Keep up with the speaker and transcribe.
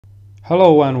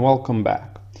Hello and welcome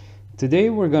back.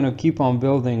 Today we're going to keep on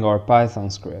building our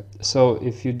Python script. So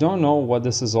if you don't know what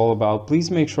this is all about, please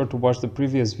make sure to watch the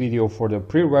previous video for the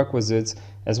prerequisites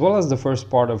as well as the first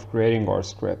part of creating our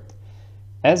script.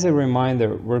 As a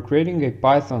reminder, we're creating a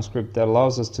Python script that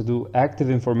allows us to do active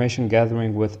information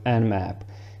gathering with Nmap.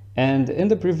 And in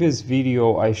the previous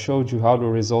video, I showed you how the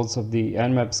results of the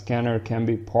Nmap scanner can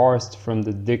be parsed from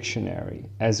the dictionary,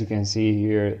 as you can see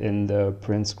here in the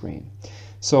print screen.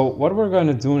 So what we're going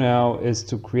to do now is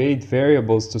to create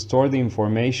variables to store the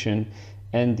information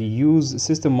and use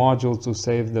system modules to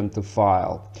save them to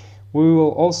file. We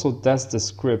will also test the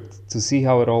script to see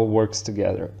how it all works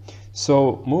together.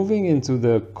 So moving into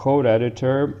the code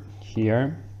editor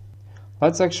here,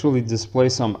 let's actually display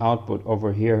some output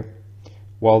over here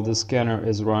while the scanner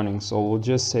is running. So we'll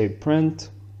just say print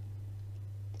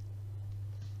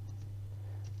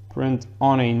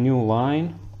on a new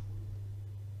line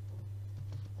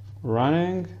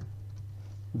running ...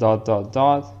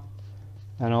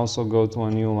 and also go to a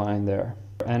new line there.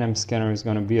 Nm scanner is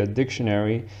going to be a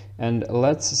dictionary, and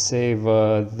let's save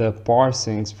the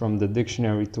parsings from the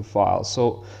dictionary to file.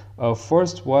 So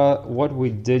first, what we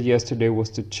did yesterday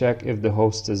was to check if the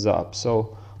host is up.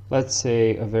 So let's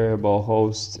say a variable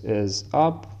host is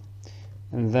up,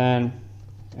 and then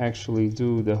actually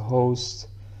do the host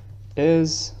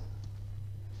is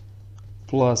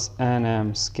plus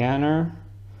nm scanner.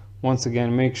 Once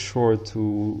again, make sure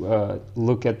to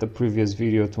look at the previous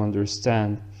video to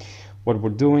understand what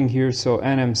we're doing here. So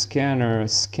nm scanner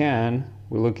scan,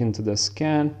 we look into the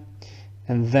scan,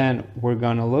 and then we're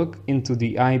gonna look into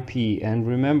the IP. And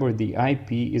remember, the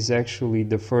IP is actually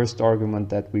the first argument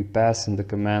that we pass in the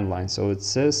command line. So it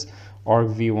sys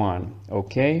argv1,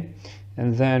 okay?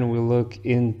 And then we look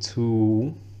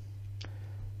into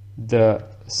the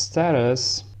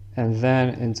status and then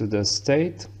into the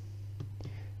state.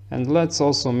 And let's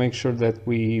also make sure that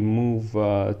we move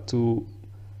to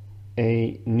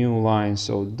a new line.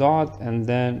 So dot and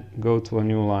then go to a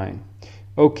new line.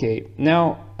 Okay,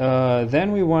 now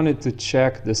then we wanted to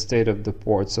check the state of the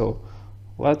port. So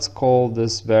let's call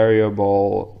this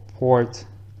variable port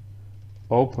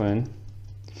open.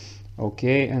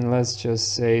 Okay, and let's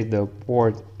just say the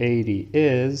port 80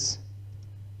 is,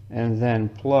 and then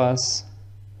plus,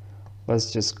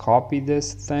 let's just copy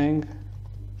this thing.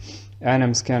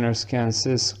 Nm scanner scan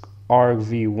sys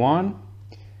argv1.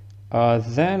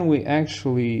 Then we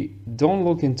actually don't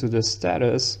look into the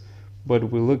status, but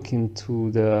we look into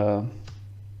the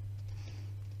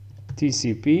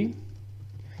TCP.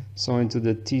 So into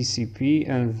the TCP,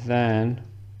 and then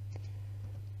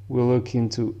we look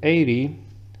into 80.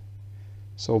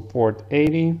 So port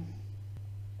 80.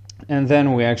 And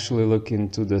then we actually look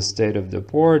into the state of the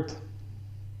port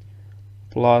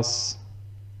plus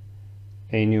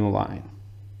a new line.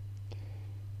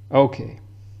 Okay,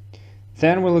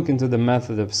 then we look into the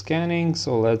method of scanning.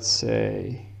 So let's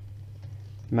say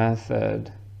method,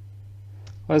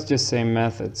 let's just say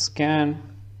method scan,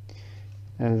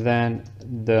 and then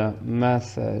the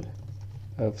method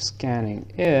of scanning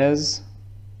is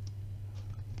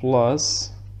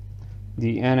plus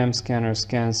the nm scanner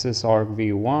scan sys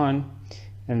argv1,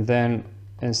 and then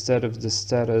instead of the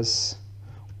status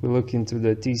we look into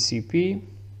the TCP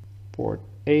port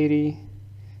 80,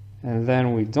 and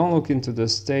then we don't look into the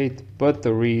state but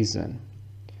the reason.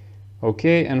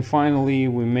 Okay, and finally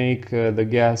we make the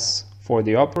guess for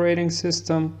the operating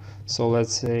system. So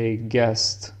let's say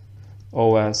guest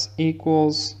OS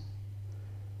equals,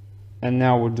 and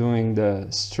now we're doing the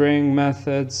string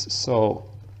methods. So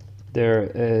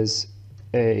there is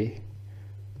a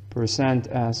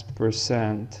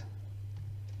 %s%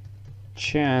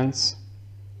 chance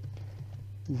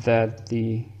that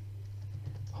the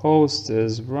host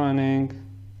is running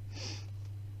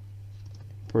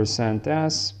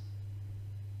 %s,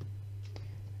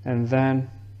 and then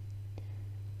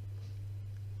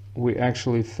we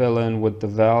actually fill in with the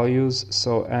values.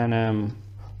 So nm,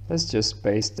 let's just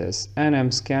paste this,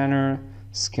 nm scanner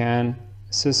scan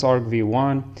sys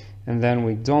argv1, and then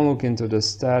we don't look into the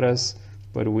status,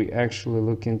 but we actually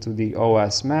look into the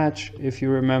OS match, if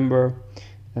you remember,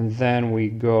 and then we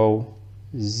go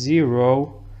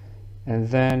 0, and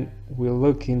then we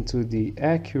look into the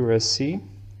accuracy.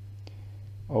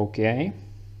 Okay,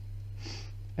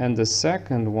 and the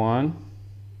second one,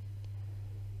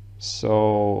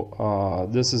 so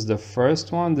this is the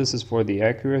first one, this is for the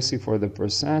accuracy for the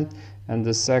 %, and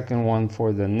the second one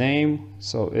for the name,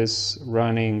 so it's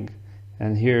running,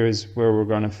 and here is where we're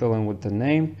going to fill in with the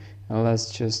name. And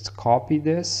let's just copy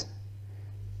this,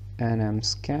 nm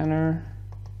scanner.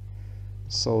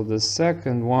 So the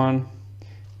second one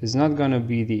is not going to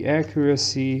be the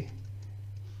accuracy,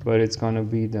 but it's going to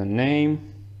be the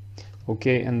name.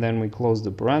 Okay, and then we close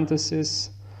the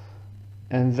parenthesis,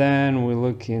 and then we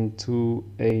look into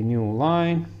a new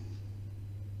line,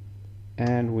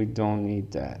 and we don't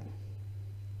need that.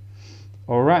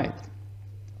 All right.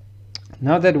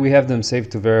 Now that we have them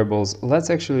saved to variables, let's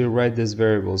actually write these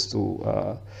variables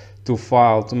to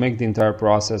file to make the entire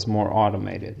process more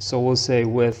automated. So we'll say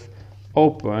with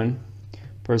open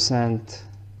 %s.txt,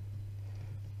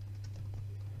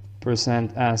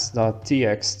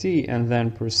 and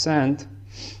then percent,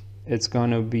 it's going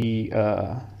to be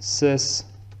sys.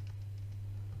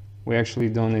 We actually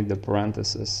don't need the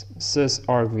parenthesis. Sys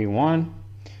argv1.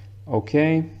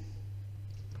 Okay.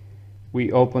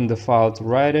 We open the file to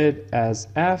write it as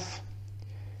f.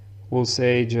 We'll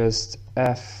say just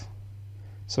f.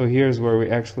 So here's where we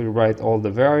actually write all the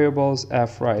variables.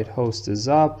 F write host is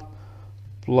up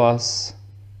plus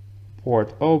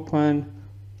port open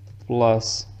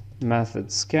plus method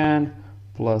scan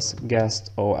plus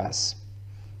guest OS.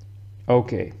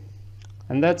 Okay,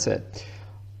 and that's it.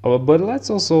 But let's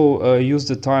also use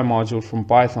the time module from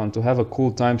Python to have a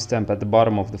cool timestamp at the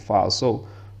bottom of the file. So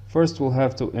first we'll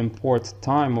have to import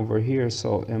time over here.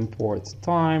 So import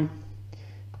time,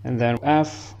 and then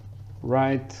f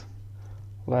write.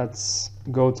 Let's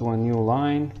go to a new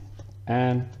line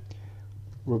and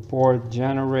report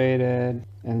generated,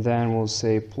 and then we'll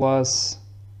say plus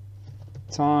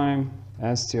time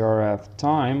strf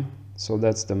time. So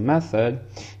that's the method,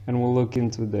 and we'll look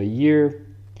into the year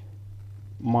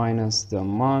minus the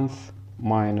month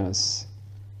minus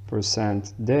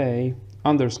 %day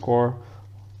underscore,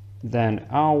 then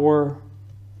hour,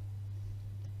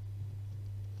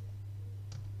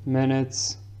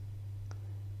 minutes,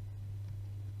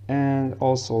 and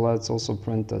also let's also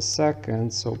print a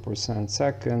second, so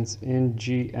 %seconds in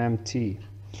GMT.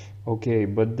 Okay,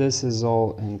 but this is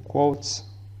all in quotes,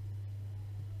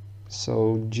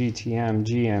 so GTM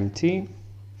GMT.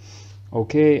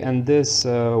 Okay, and this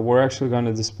we're actually going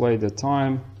to display the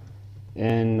time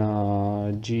in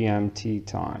GMT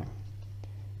time.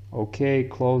 Okay,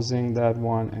 closing that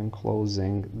one and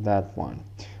closing that one.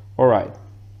 All right,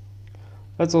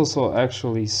 let's also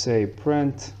actually say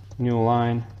print new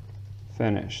line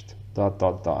finished ...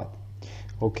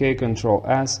 Okay, Control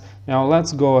S. Now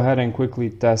let's go ahead and quickly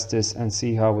test this and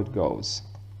see how it goes.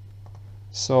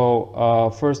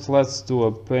 So first let's do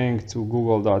a ping to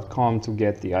google.com to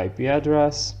get the IP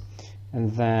address,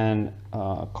 and then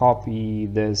copy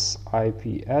this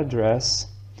IP address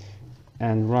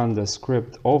and run the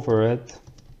script over it,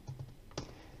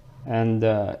 and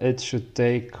it should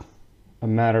take a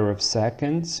matter of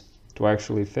seconds to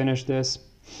actually finish this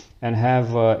and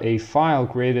have a file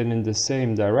created in the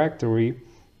same directory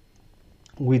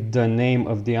with the name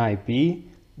of the IP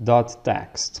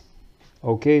 .txt.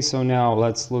 Okay, so now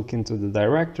let's look into the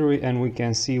directory and we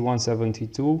can see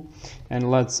 172,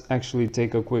 and let's actually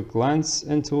take a quick glance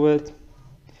into it.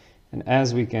 And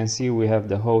as we can see, we have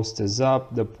the host is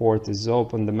up, the port is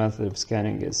open, the method of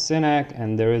scanning is synac,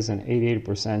 and there is an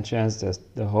 88% chance that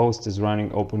the host is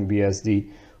running OpenBSD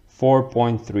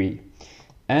 4.3.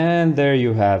 And there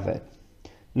you have it.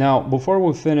 Now, before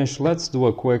we finish, let's do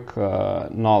a quick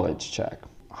knowledge check.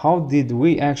 How did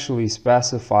we actually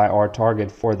specify our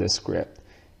target for this script?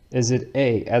 Is it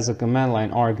A, as a command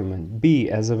line argument, B,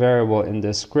 as a variable in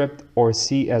the script, or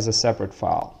C, as a separate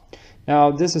file?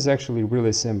 Now, this is actually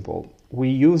really simple. We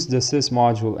use the sys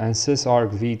module and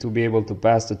sysargv to be able to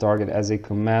pass the target as a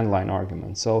command line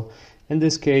argument. So in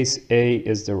this case, A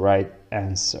is the right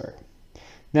answer.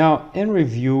 Now, in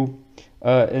review,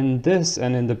 in this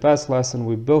and in the past lesson,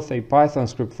 we built a Python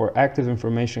script for active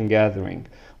information gathering.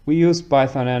 We used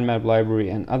Python Nmap library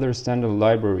and other standard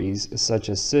libraries such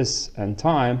as sys and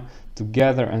time to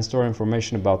gather and store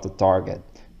information about the target.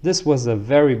 This was a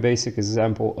very basic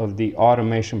example of the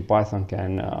automation Python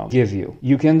can give you.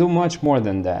 You can do much more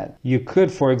than that. You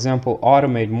could, for example,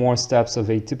 automate more steps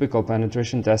of a typical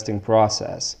penetration testing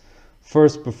process.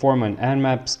 First, perform an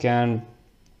Nmap scan.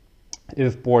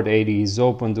 If port 80 is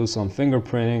open, do some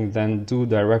fingerprinting, then do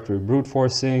directory brute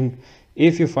forcing.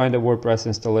 If you find a WordPress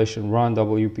installation, run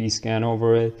WP scan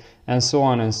over it, and so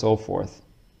on and so forth.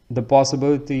 The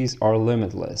possibilities are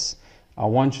limitless. I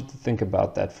want you to think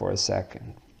about that for a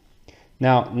second.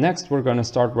 Now, next we're going to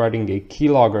start writing a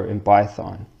keylogger in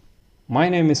Python. My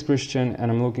name is Christian,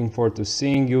 and I'm looking forward to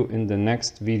seeing you in the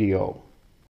next video.